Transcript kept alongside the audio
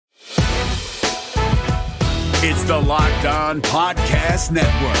It's the Locked On Podcast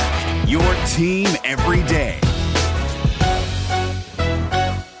Network, your team every day.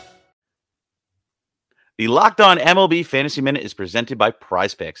 The Locked On MLB Fantasy Minute is presented by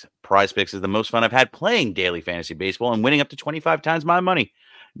Prize Picks. Prize Picks is the most fun I've had playing daily fantasy baseball and winning up to 25 times my money.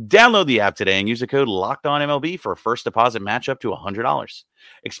 Download the app today and use the code LOCKEDONMLB for a first deposit match up to $100.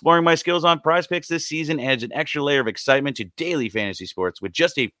 Exploring my skills on Prize Picks this season adds an extra layer of excitement to daily fantasy sports. With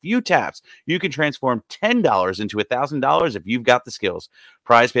just a few taps, you can transform $10 into $1,000 if you've got the skills.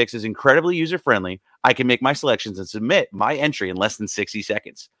 Prize Picks is incredibly user-friendly. I can make my selections and submit my entry in less than 60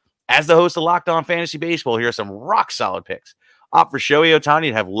 seconds. As the host of Locked On Fantasy Baseball, here are some rock-solid picks. Opt for Shohei Ohtani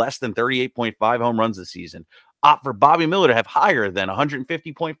to have less than 38.5 home runs this season. Opt for Bobby Miller to have higher than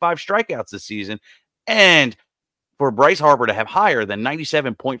 150.5 strikeouts this season. And for Bryce Harper to have higher than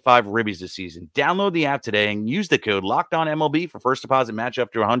 97.5 ribbies this season. Download the app today and use the code LOCKEDONMLB for first deposit match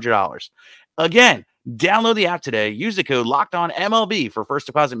up to $100. Again, download the app today. Use the code LOCKEDONMLB for first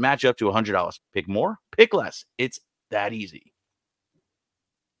deposit match up to $100. Pick more, pick less. It's that easy.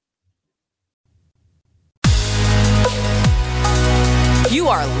 You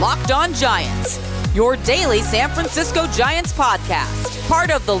are Locked On Giants, your daily San Francisco Giants podcast.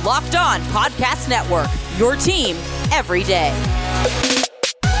 Part of the Locked On Podcast Network, your team every day.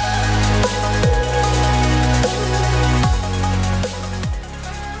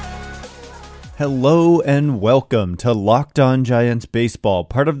 Hello and welcome to Locked On Giants Baseball,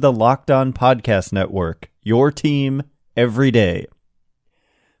 part of the Locked On Podcast Network, your team every day.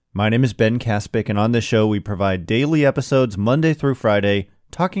 My name is Ben Kaspick, and on this show we provide daily episodes Monday through Friday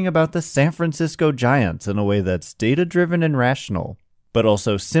talking about the San Francisco Giants in a way that's data-driven and rational, but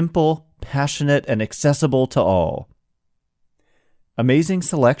also simple, passionate, and accessible to all. Amazing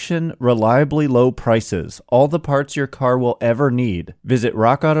selection, reliably low prices, all the parts your car will ever need. Visit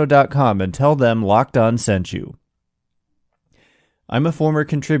rockauto.com and tell them Locked On sent you. I'm a former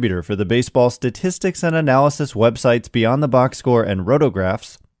contributor for the baseball statistics and analysis websites Beyond the Box Score and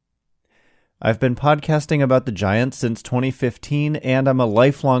Rotographs. I've been podcasting about the Giants since 2015, and I'm a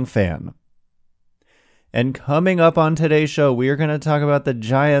lifelong fan. And coming up on today's show, we are going to talk about the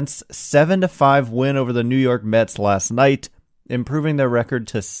Giants' 7-5 win over the New York Mets last night, improving their record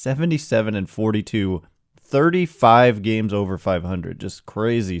to 77-42, 35 games over 500. Just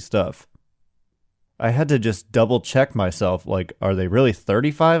crazy stuff. I had to just double check myself, like, are they really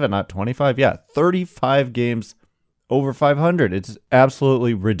 35 and not 25? Yeah, 35 games over 500. It's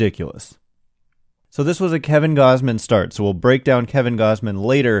absolutely ridiculous. So this was a Kevin Gausman start, so we'll break down Kevin Gausman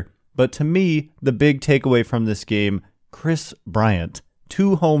later. But to me, the big takeaway from this game, Kris Bryant,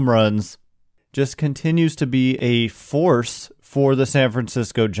 2 home runs, just continues to be a force for the San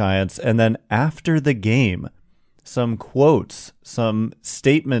Francisco Giants. And then after the game, some quotes, some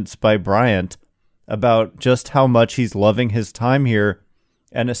statements by Bryant about just how much he's loving his time here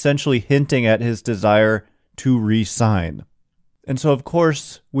and essentially hinting at his desire to re-sign. And so, of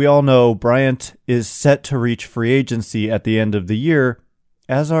course, we all know Bryant is set to reach free agency at the end of the year,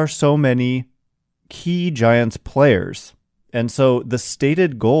 as are so many key Giants players. And so the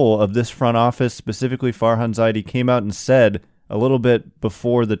stated goal of this front office, specifically Farhan Zaidi, came out and said a little bit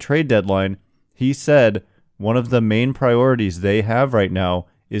before the trade deadline, he said one of the main priorities they have right now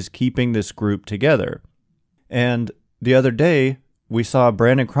is keeping this group together. And the other day, we saw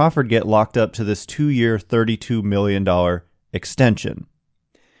Brandon Crawford get locked up to this 2-year, $32 million extension.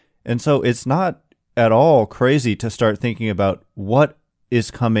 And so it's not at all crazy to start thinking about what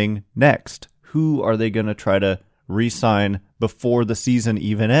is coming next. Who are they going to try to re-sign before the season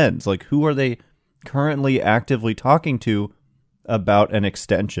even ends? Like, who are they currently actively talking to about an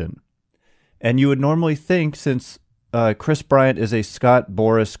extension? And you would normally think, since Kris Bryant is a Scott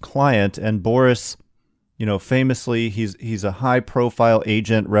Boras client, and Boras, you know, famously, he's a high-profile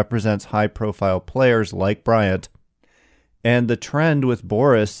agent, represents high-profile players like Bryant. And the trend with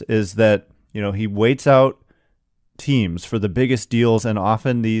Boras is that, you know, he waits out teams for the biggest deals, and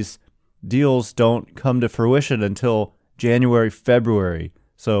often these deals don't come to fruition until January, February.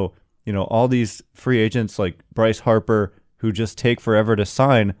 So, you know, all these free agents like Bryce Harper who just take forever to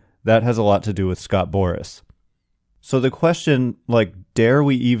sign, that has a lot to do with Scott Boras. So the question, like, dare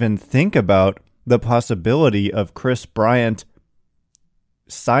we even think about the possibility of Kris Bryant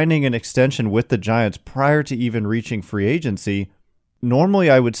signing an extension with the Giants prior to even reaching free agency? Normally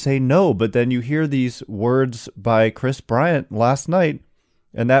I would say no, but then you hear these words by Kris Bryant last night,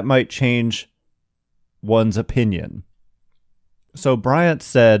 and that might change one's opinion. So Bryant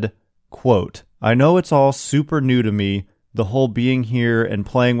said, quote, "I know it's all super new to me, the whole being here and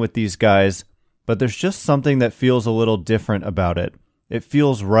playing with these guys, but there's just something that feels a little different about it. It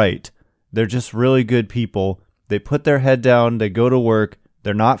feels right. They're just really good people, They put their head down, they go to work,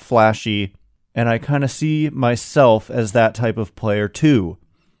 they're not flashy, and I kind of see myself as that type of player too.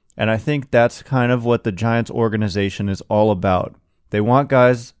 And I think that's kind of what the Giants organization is all about. They want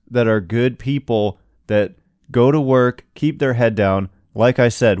guys that are good people that go to work, keep their head down. Like I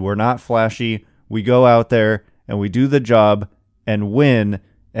said, we're not flashy. We go out there and we do the job and win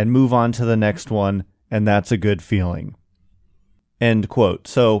and move on to the next one, and that's a good feeling. End quote.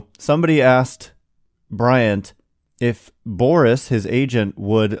 So somebody asked Bryant if Boris, his agent,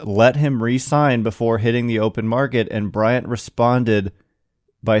 would let him re-sign before hitting the open market, and Bryant responded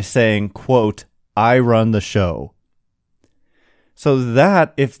by saying, quote, "I run the show." So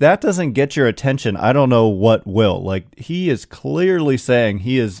that, if that doesn't get your attention, I don't know what will. Like, he is clearly saying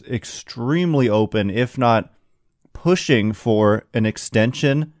he is extremely open, if not pushing for an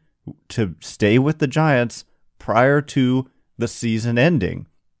extension to stay with the Giants prior to the season ending.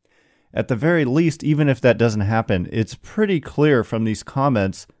 At the very least, even if that doesn't happen, it's pretty clear from these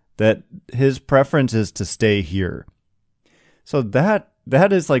comments that his preference is to stay here. So that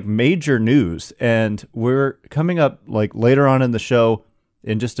is like major news, and we're coming up like later on in the show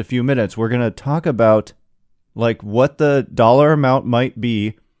in just a few minutes. We're going to talk about like what the dollar amount might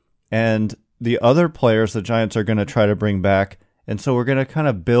be and the other players the Giants are going to try to bring back. And so we're going to kind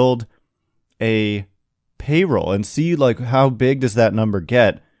of build a payroll and see like how big does that number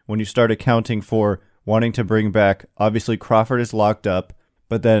get when you start accounting for wanting to bring back. Obviously Crawford is locked up,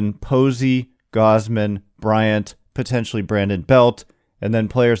 but then Posey, Gosman, Bryant, potentially Brandon Belt, and then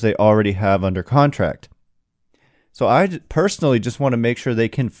players they already have under contract. So I personally just want to make sure they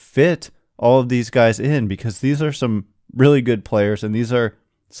can fit all of these guys in, because these are some really good players and these are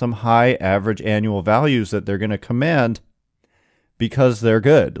some high average annual values that they're going to command because they're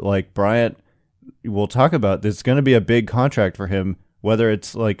good. Like Bryant, we'll talk about, there's going to be a big contract for him, whether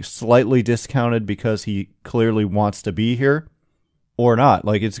it's like slightly discounted because he clearly wants to be here or not.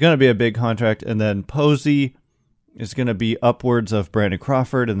 Like, it's going to be a big contract. And then Posey is going to be upwards of Brandon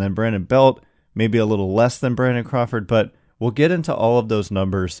Crawford, and then Brandon Belt maybe a little less than Brandon Crawford, but we'll get into all of those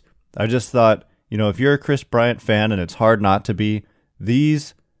numbers. I just thought, if you're a Kris Bryant fan, and it's hard not to be,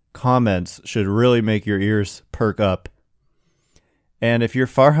 these comments should really make your ears perk up. And if you're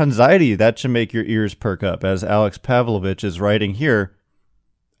Farhan Zaidi, that should make your ears perk up, as Alex Pavlovich is writing here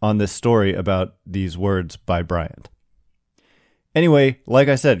on this story about these words by Bryant. Anyway, like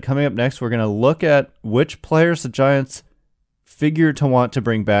I said, coming up next, we're going to look at which players the Giants figure to want to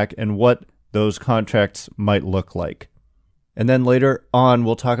bring back and what those contracts might look like. And then later on,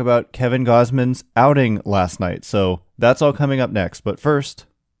 we'll talk about Kevin Gosman's outing last night. So that's all coming up next. But first,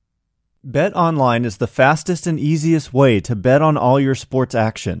 BetOnline is the fastest and easiest way to bet on all your sports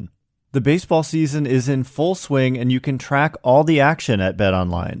action. The baseball season is in full swing, and you can track all the action at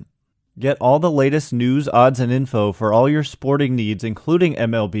BetOnline. Get all the latest news, odds, and info for all your sporting needs, including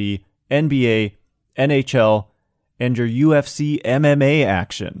MLB, NBA, NHL, and your UFC MMA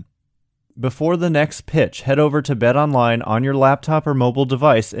action. Before the next pitch, head over to BetOnline on your laptop or mobile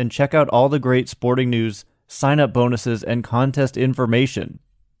device and check out all the great sporting news, sign-up bonuses, and contest information.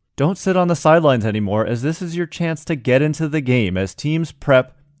 Don't sit on the sidelines anymore, as this is your chance to get into the game as teams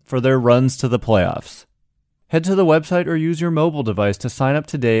prep for their runs to the playoffs. Head to the website or use your mobile device to sign up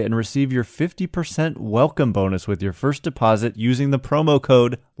today and receive your 50% welcome bonus with your first deposit using the promo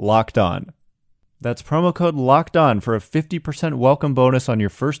code LOCKEDON. That's promo code LOCKEDON for a 50% welcome bonus on your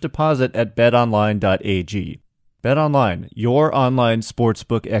first deposit at betonline.ag. BetOnline, your online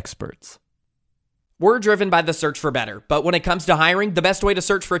sportsbook experts. We're driven by the search for better, but when it comes to hiring, the best way to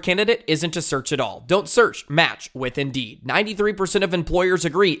search for a candidate isn't to search at all. Don't search, match with Indeed. 93% of employers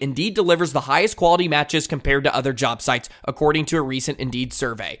agree Indeed delivers the highest quality matches compared to other job sites, according to a recent Indeed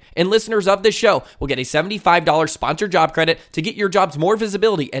survey. And listeners of this show will get a $75 sponsored job credit to get your jobs more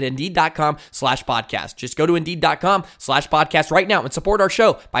visibility at Indeed.com/podcast. Just go to Indeed.com/podcast right now and support our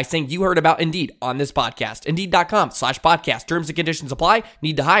show by saying you heard about Indeed on this podcast. Indeed.com/podcast. Terms and conditions apply.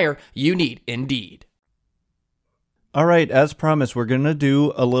 Need to hire? You need Indeed. All right, as promised, we're going to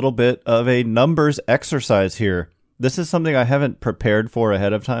do a little bit of a numbers exercise here. This is something I haven't prepared for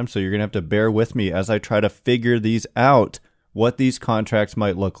ahead of time, so you're going to have to bear with me as I try to figure these out, what these contracts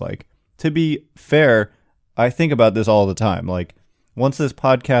might look like. To be fair, I think about this all the time. Like, once this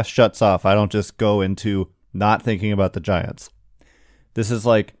podcast shuts off, I don't just go into not thinking about the Giants. This is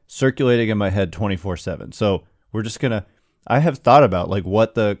like circulating in my head 24/7. So we're just going to, I have thought about like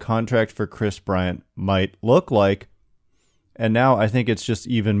what the contract for Kris Bryant might look like. And now I think it's just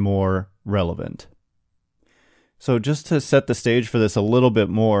even more relevant. So just to set the stage for this a little bit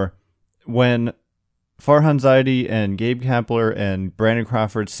more, when Farhan Zaidi and Gabe Kapler and Brandon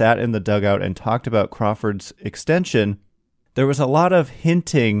Crawford sat in the dugout and talked about Crawford's extension, there was a lot of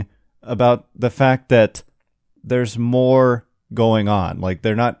hinting about the fact that there's more going on. Like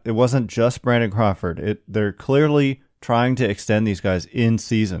it wasn't just Brandon Crawford. They're clearly trying to extend these guys in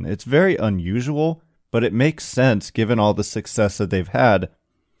season. It's very unusual, but it makes sense given all the success that they've had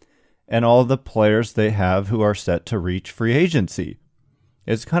and all the players they have who are set to reach free agency.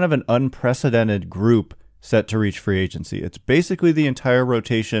 It's kind of an unprecedented group set to reach free agency. It's basically the entire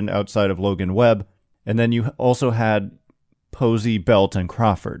rotation outside of Logan Webb, and then you also had Posey, Belt, and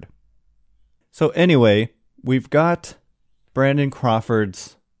Crawford. So anyway, we've got Brandon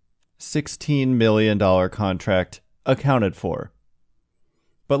Crawford's $16 million contract accounted for.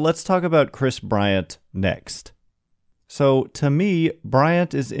 But let's talk about Kris Bryant next. So to me,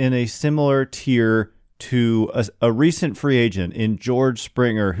 Bryant is in a similar tier to a recent free agent in George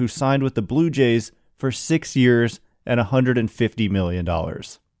Springer, who signed with the Blue Jays for 6 years and $150 million.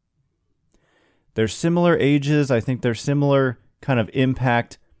 They're similar ages. I think they're similar kind of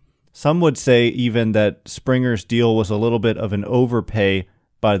impact. Some would say even that Springer's deal was a little bit of an overpay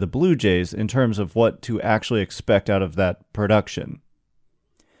by the Blue Jays in terms of what to actually expect out of that production.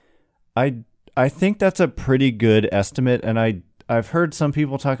 I think that's a pretty good estimate, and I've heard some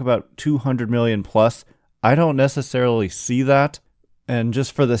people talk about $200 million plus. I don't necessarily see that, and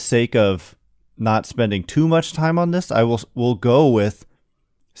just for the sake of not spending too much time on this, we'll go with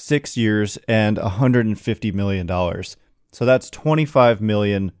 6 years and $150 million. So that's $25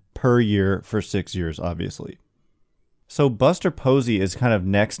 million per year for 6 years, obviously. So Buster Posey is kind of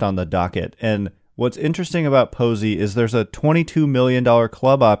next on the docket, and what's interesting about Posey is there's a $22 million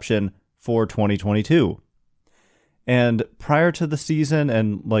club option for 2022. And prior to the season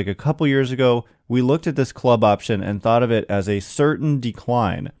and like a couple years ago, we looked at this club option and thought of it as a certain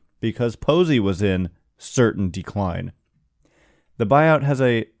decline because Posey was in certain decline. The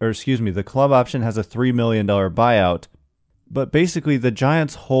club option has a $3 million buyout, but basically the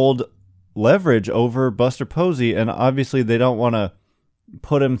Giants hold leverage over Buster Posey, and obviously they don't want to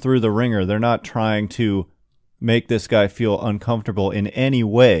put him through the ringer. They're not trying to make this guy feel uncomfortable in any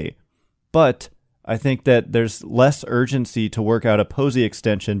way. But I think that there's less urgency to work out a Posey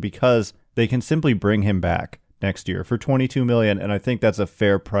extension because they can simply bring him back next year for $22 million, and I think that's a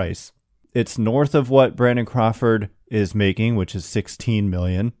fair price. It's north of what Brandon Crawford is making, which is $16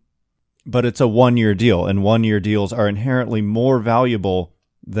 million, but it's a one-year deal, and one-year deals are inherently more valuable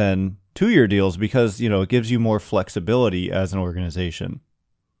than two-year deals because, it gives you more flexibility as an organization.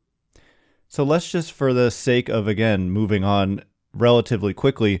 So let's just, for the sake of, again, moving on relatively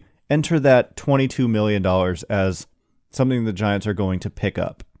quickly, enter that $22 million as something the Giants are going to pick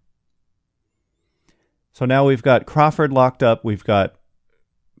up. So now we've got Crawford locked up, we've got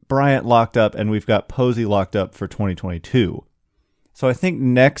Bryant locked up, and we've got Posey locked up for 2022. So I think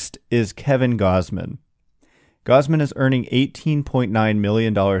next is Kevin Gausman. Gausman is earning $18.9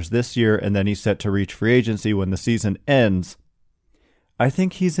 million this year, and then he's set to reach free agency when the season ends. I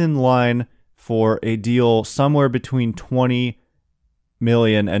think he's in line for a deal somewhere between $20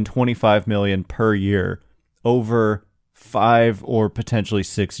 million and $25 million per year over 5 or potentially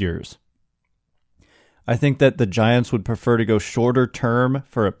 6 years. I think that the Giants would prefer to go shorter term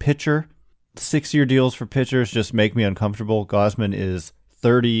for a pitcher. 6-year deals for pitchers just make me uncomfortable. Gausman is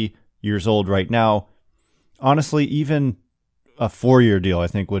 30 years old right now. Honestly, even a 4-year deal I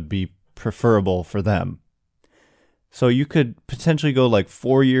think would be preferable for them. So you could potentially go like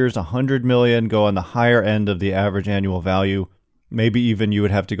 4 years, $100 million, go on the higher end of the average annual value. Maybe even you would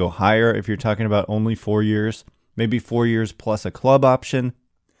have to go higher if you're talking about only 4 years. Maybe 4 years plus a club option.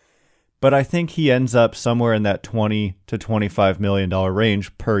 But I think he ends up somewhere in that $20 to $25 million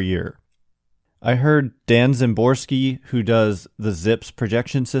range per year. I heard Dan Zimborski, who does the Zips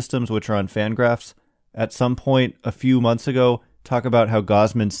projection systems, which are on Fangraphs, at some point a few months ago, talk about how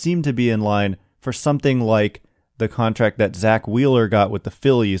Gausman seemed to be in line for something like the contract that Zach Wheeler got with the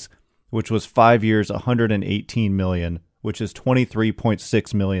Phillies, which was 5 years, $118 million, which is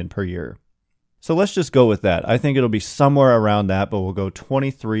 $23.6 million per year. So let's just go with that. I think it'll be somewhere around that, but we'll go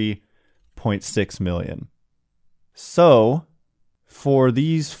 $23.6 million. So for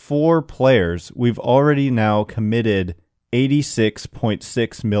these 4 players, we've already now committed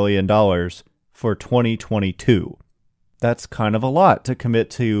 $86.6 million for 2022. That's kind of a lot to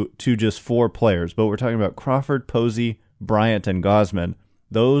commit to just 4 players, but we're talking about Crawford, Posey, Bryant, and Gausman.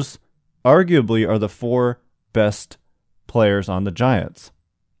 Those arguably are the 4 best players on the Giants.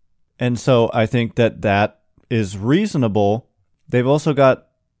 And so I think that is reasonable. They've also got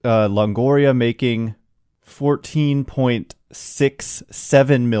Longoria making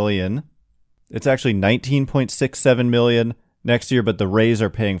 $14.67 million, It's actually $19.67 million next year, but the Rays are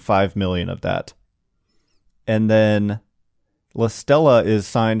paying $5 million of that. And then La Stella is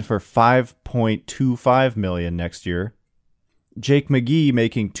signed for $5.25 million next year. Jake McGee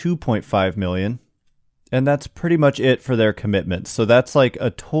making $2.5 million. And that's pretty much it for their commitments. So that's like a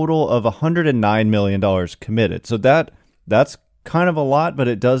total of $109 million committed. So that's kind of a lot, but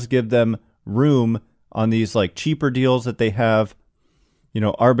it does give them room on these like cheaper deals that they have. You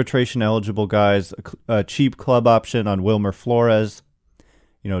know, arbitration eligible guys, a cheap club option on Wilmer Flores,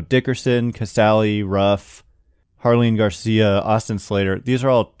 you know, Dickerson, Casale, Ruff, Harleen Garcia, Austin Slater. These are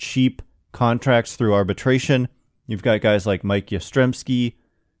all cheap contracts through arbitration. You've got guys like Mike Yastrzemski,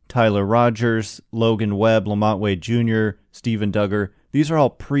 Tyler Rogers, Logan Webb, Lamont Wade Jr., Steven Duggar. These are all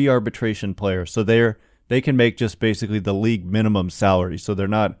pre-arbitration players, so they can make just basically the league minimum salary, so they're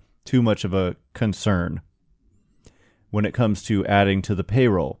not too much of a concern when it comes to adding to the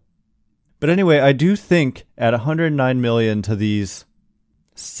payroll. But anyway, I do think at $109 million to these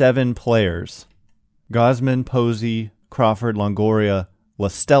 7 players, Gausman, Posey, Crawford, Longoria, La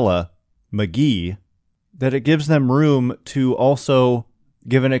Stella, McGee, that it gives them room to also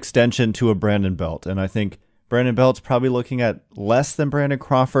give an extension to a Brandon Belt. And I think Brandon Belt's probably looking at less than Brandon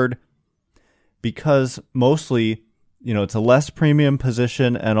Crawford because mostly, you know, it's a less premium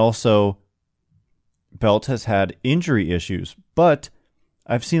position, and also Belt has had injury issues. But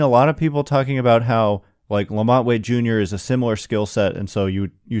I've seen a lot of people talking about how like Lamont Wade Jr. is a similar skill set, and so you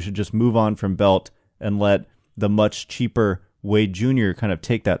should just move on from Belt and let the much cheaper Wade Jr. kind of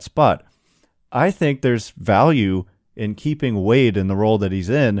take that spot. I think there's value in keeping Wade in the role that he's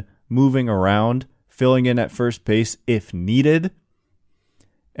in, moving around, filling in at first base if needed,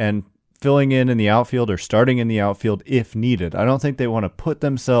 and filling in the outfield or starting in the outfield if needed. I don't think they want to put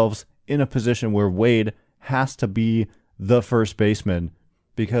themselves in a position where Wade has to be the first baseman,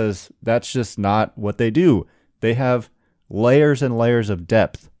 because that's just not what they do. They have layers and layers of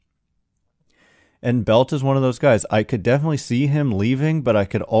depth. And Belt is one of those guys. I could definitely see him leaving, but I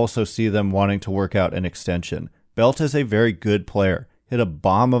could also see them wanting to work out an extension. Belt is a very good player. Hit a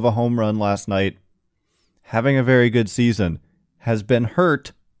bomb of a home run last night. Having a very good season. Has been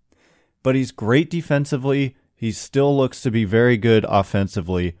hurt, but he's great defensively. He still looks to be very good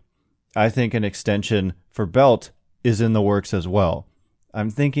offensively. I think an extension for Belt is in the works as well. I'm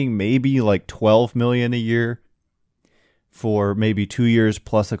thinking maybe like $12 million a year for maybe 2 years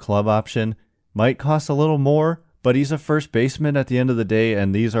plus a club option. Might cost a little more, but he's a first baseman at the end of the day,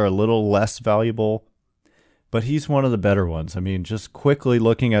 and these are a little less valuable. But he's one of the better ones. I mean, just quickly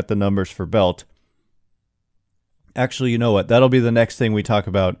looking at the numbers for Belt. Actually, you know what? That'll be the next thing we talk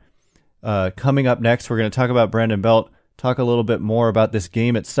about. Coming up next, we're going to talk about Brandon Belt, talk a little bit more about this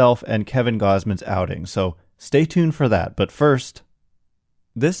game itself and Kevin Gausman's outing. So stay tuned for that. But first,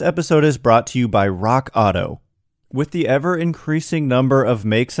 this episode is brought to you by Rock Auto. With the ever-increasing number of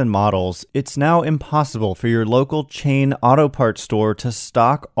makes and models, it's now impossible for your local chain auto parts store to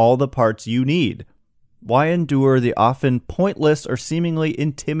stock all the parts you need. Why endure the often pointless or seemingly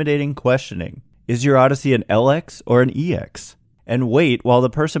intimidating questioning? Is your Odyssey an LX or an EX? And wait while the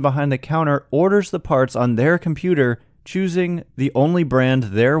person behind the counter orders the parts on their computer, choosing the only brand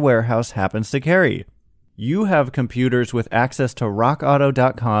their warehouse happens to carry. You have computers with access to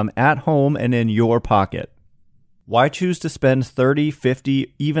rockauto.com at home and in your pocket. Why choose to spend 30,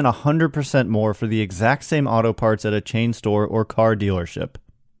 50, even 100% more for the exact same auto parts at a chain store or car dealership?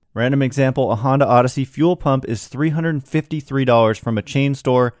 Random example, a Honda Odyssey fuel pump is $353 from a chain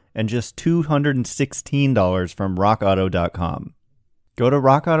store and just $216 from rockauto.com. Go to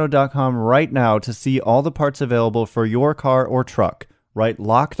rockauto.com right now to see all the parts available for your car or truck. Write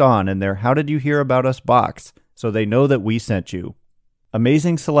Locked On in their How Did You Hear About Us box so they know that we sent you.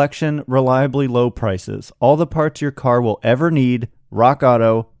 Amazing selection, reliably low prices. All the parts your car will ever need.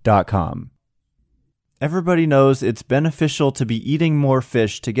 rockauto.com. Everybody knows it's beneficial to be eating more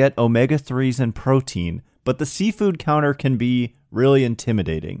fish to get omega-3s and protein, but the seafood counter can be really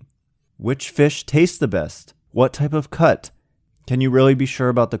intimidating. Which fish tastes the best? What type of cut? Can you really be sure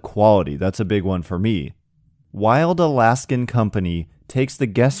about the quality? That's a big one for me. Wild Alaskan Company takes the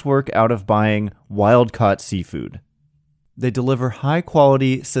guesswork out of buying wild-caught seafood. They deliver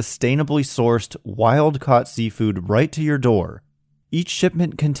high-quality, sustainably sourced, wild-caught seafood right to your door. Each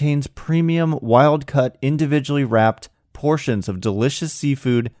shipment contains premium, wild-cut, individually wrapped portions of delicious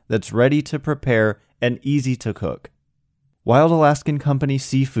seafood that's ready to prepare and easy to cook. Wild Alaskan Company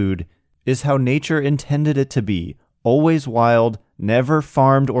seafood is how nature intended it to be, always wild, never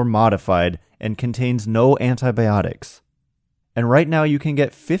farmed or modified, and contains no antibiotics. And right now you can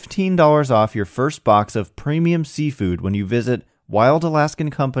get $15 off your first box of premium seafood when you visit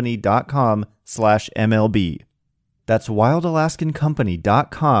wildalaskancompany.com wildalaskancompany.com/MLB. That's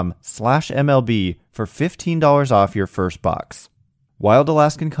wildalaskancompany.com/MLB for $15 off your first box.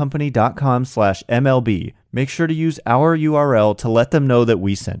 wildalaskancompany.com/MLB. Make sure to use our URL to let them know that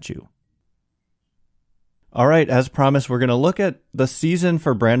we sent you. All right, as promised, we're going to look at the season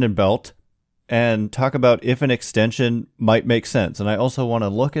for Brandon Belt and talk about if an extension might make sense. And I also want to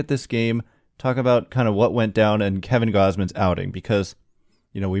look at this game, talk about kind of what went down in Kevin Gausman's outing, because,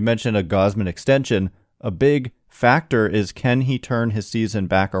 we mentioned a Gausman extension. A big factor is, can he turn his season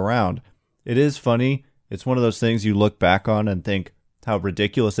back around? It is funny. It's one of those things you look back on and think how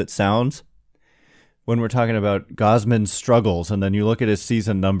ridiculous it sounds when we're talking about Gausman's struggles, and then you look at his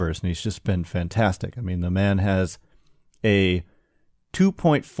season numbers, and he's just been fantastic. I mean, the man has a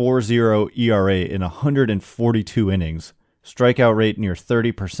 2.40 ERA in 142 innings, strikeout rate near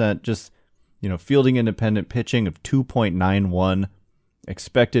 30%, just, fielding independent pitching of 2.91,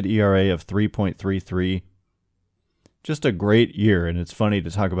 expected ERA of 3.33. Just a great year, and it's funny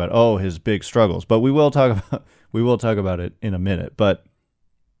to talk about, his big struggles, but we will talk about it in a minute. But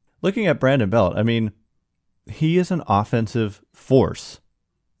looking at Brandon Belt, I mean, he is an offensive force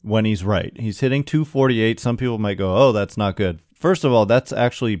when he's right. He's hitting 248. Some people might go, oh, that's not good. First of all, that's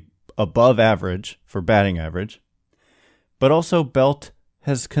actually above average for batting average. But also, Belt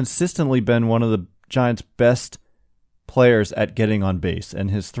has consistently been one of the Giants' best players at getting on base,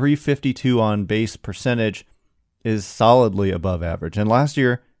 and his .352 on base percentage is solidly above average. And last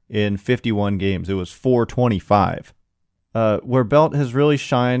year, in 51 games, it was .425. Where Belt has really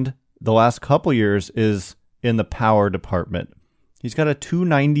shined the last couple years is in the power department. He's got a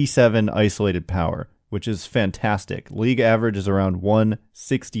 .297 isolated power, which is fantastic. League average is around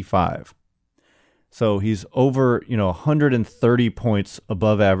 165. So he's over, 130 points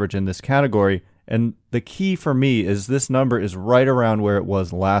above average in this category. And the key for me is this number is right around where it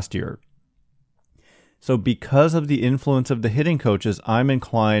was last year. So because of the influence of the hitting coaches, I'm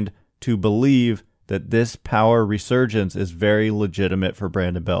inclined to believe that this power resurgence is very legitimate for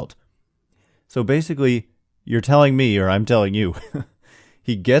Brandon Belt. So basically, you're telling me, or I'm telling you,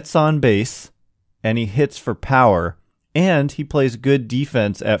 he gets on base and he hits for power, and he plays good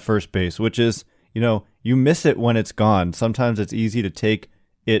defense at first base, which is, you miss it when it's gone. Sometimes it's easy to take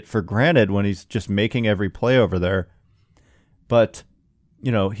it for granted when he's just making every play over there. But,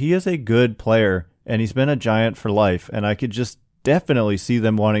 he is a good player, and he's been a Giant for life, and I could just definitely see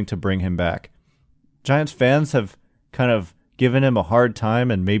them wanting to bring him back. Giants fans have kind of given him a hard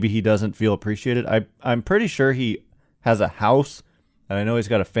time, and maybe he doesn't feel appreciated. I'm pretty sure he has a house, and I know he's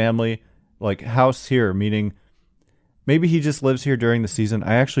got a family, like house here, meaning maybe he just lives here during the season.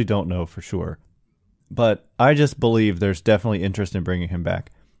 I actually don't know for sure. But I just believe there's definitely interest in bringing him back.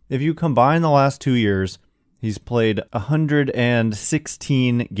 If you combine the last 2 years, he's played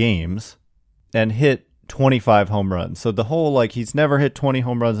 116 games and hit 25 home runs. So the whole, he's never hit 20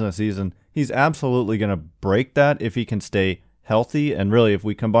 home runs in a season. He's absolutely going to break that if he can stay healthy. And really, if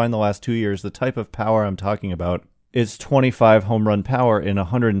we combine the last 2 years, the type of power I'm talking about is 25 home run power in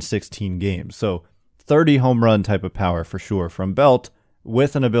 116 games. So 30 home run type of power for sure from Belt,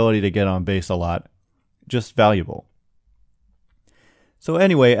 with an ability to get on base a lot. Just valuable. So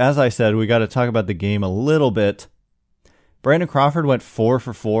anyway, as I said, we got to talk about the game a little bit. Brandon Crawford went 4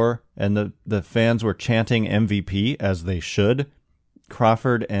 for 4, and the fans were chanting MVP, as they should.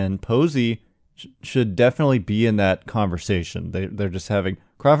 Crawford and Posey should definitely be in that conversation. They're just having...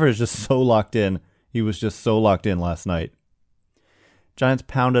 Crawford is just so locked in. He was just so locked in last night. Giants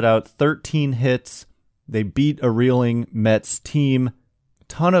pounded out 13 hits. They beat a reeling Mets team.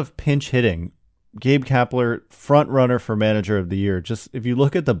 Ton of pinch hitting. Gabe Kapler, front runner for manager of the year. Just if you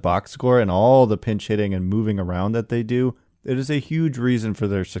look at the box score and all the pinch hitting and moving around that they do, it is a huge reason for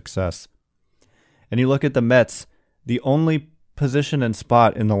their success. And you look at the Mets, the only position and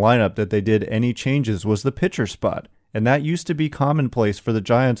spot in the lineup that they did any changes was the pitcher spot. And that used to be commonplace for the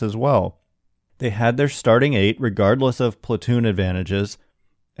Giants as well. They had their starting 8 regardless of platoon advantages,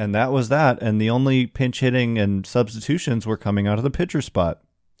 and that was that. And the only pinch hitting and substitutions were coming out of the pitcher spot.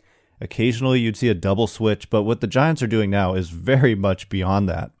 Occasionally you'd see a double switch, but what the Giants are doing now is very much beyond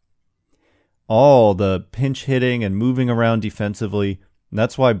that. All the pinch hitting and moving around defensively, and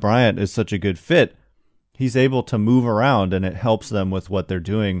that's why Bryant is such a good fit. He's able to move around, and it helps them with what they're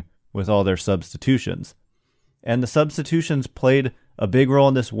doing with all their substitutions. And the substitutions played a big role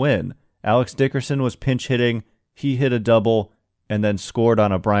in this win. Alex Dickerson was pinch hitting. He hit a double and then scored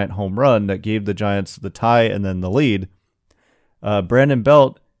on a Bryant home run that gave the Giants the tie and then the lead. Brandon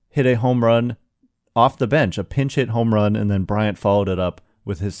Belt hit a home run off the bench, a pinch hit home run, and then Bryant followed it up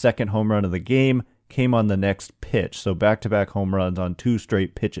with his second home run of the game, came on the next pitch. So back-to-back home runs on 2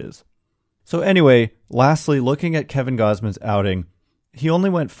 straight pitches. So anyway, lastly, looking at Kevin Gausman's outing, he only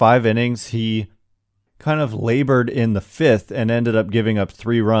went 5 innings. He kind of labored in the 5th and ended up giving up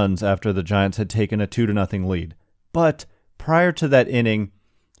 3 runs after the Giants had taken a 2-0 lead. But prior to that inning,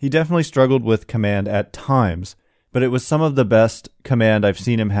 he definitely struggled with command at times, but it was some of the best command I've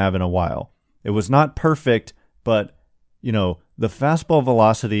seen him have in a while. It was not perfect, but, the fastball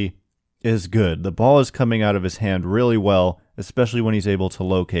velocity is good. The ball is coming out of his hand really well, especially when he's able to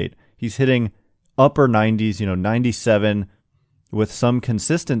locate. He's hitting upper 90s, 97 with some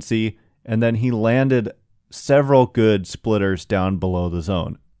consistency, and then he landed several good splitters down below the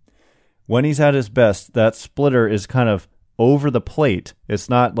zone. When he's at his best, that splitter is kind of over the plate. It's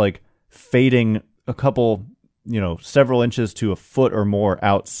not like fading a couple, several inches to a foot or more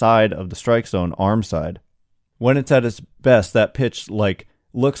outside of the strike zone, arm side. When it's at its best, that pitch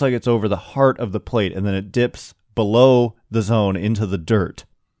looks like it's over the heart of the plate, and then it dips below the zone into the dirt.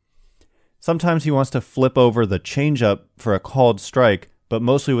 Sometimes he wants to flip over the changeup for a called strike, but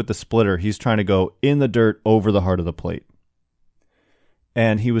mostly with the splitter, he's trying to go in the dirt over the heart of the plate.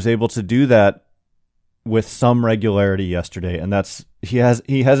 And he was able to do that with some regularity yesterday, and he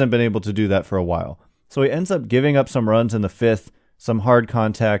hasn't been able to do that for a while. So he ends up giving up some runs in the 5th, some hard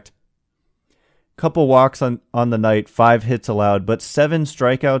contact, couple walks on the night, 5 hits allowed, but 7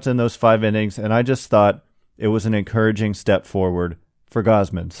 strikeouts in those 5 innings, and I just thought it was an encouraging step forward for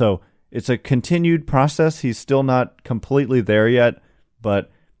Gausman. So it's a continued process. He's still not completely there yet, but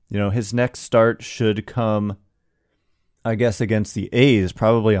his next start should come, I guess, against the A's,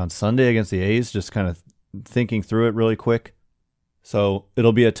 probably on Sunday against the A's, just kind of thinking through it really quick. So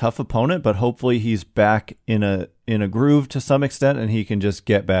it'll be a tough opponent, but hopefully he's back in a groove to some extent, and he can just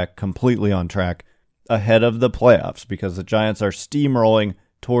get back completely on track ahead of the playoffs, because the Giants are steamrolling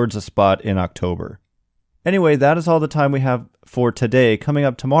towards a spot in October. Anyway, that is all the time we have for today. Coming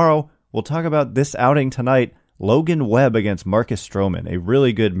up tomorrow, we'll talk about this outing tonight, Logan Webb against Marcus Stroman, a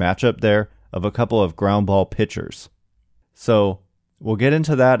really good matchup there of a couple of ground ball pitchers. So we'll get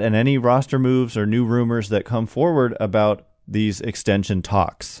into that and any roster moves or new rumors that come forward about these extension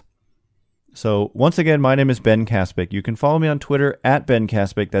talks. So once again, my name is Ben Kaspick. You can follow me on Twitter at Ben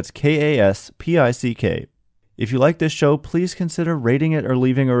Kaspick. That's Kaspick. If you like this show, please consider rating it or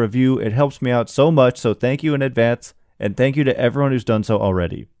leaving a review. It helps me out so much, so thank you in advance, and thank you to everyone who's done so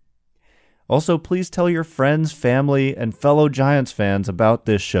already. Also, please tell your friends, family, and fellow Giants fans about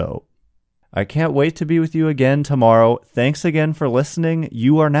this show. I can't wait to be with you again tomorrow. Thanks again for listening.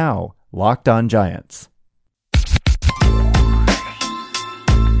 You are now Locked On Giants.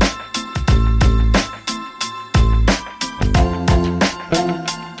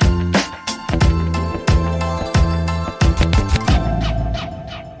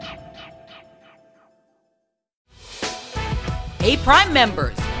 Hey, Prime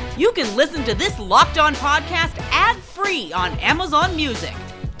members, you can listen to this Locked On podcast ad-free on Amazon Music.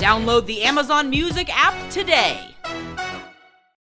 Download the Amazon Music app today.